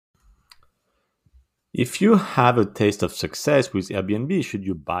If you have a taste of success with Airbnb, should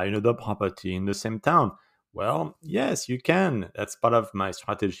you buy another property in the same town? Well, yes, you can. That's part of my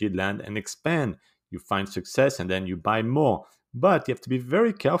strategy, land and expand. You find success and then you buy more. But you have to be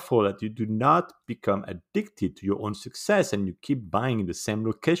very careful that you do not become addicted to your own success and you keep buying in the same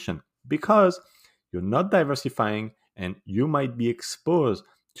location because you're not diversifying and you might be exposed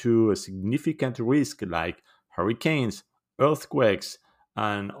to a significant risk like hurricanes, earthquakes,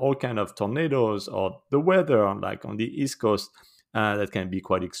 and all kind of tornadoes or the weather like on the east coast that can be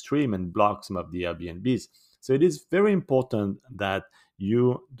quite extreme and block some of the airbnbs. So it is very important that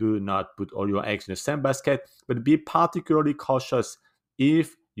you do not put all your eggs in the same basket, but be particularly cautious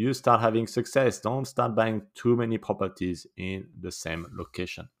if you start having success. Don't start buying too many properties in the same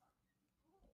location.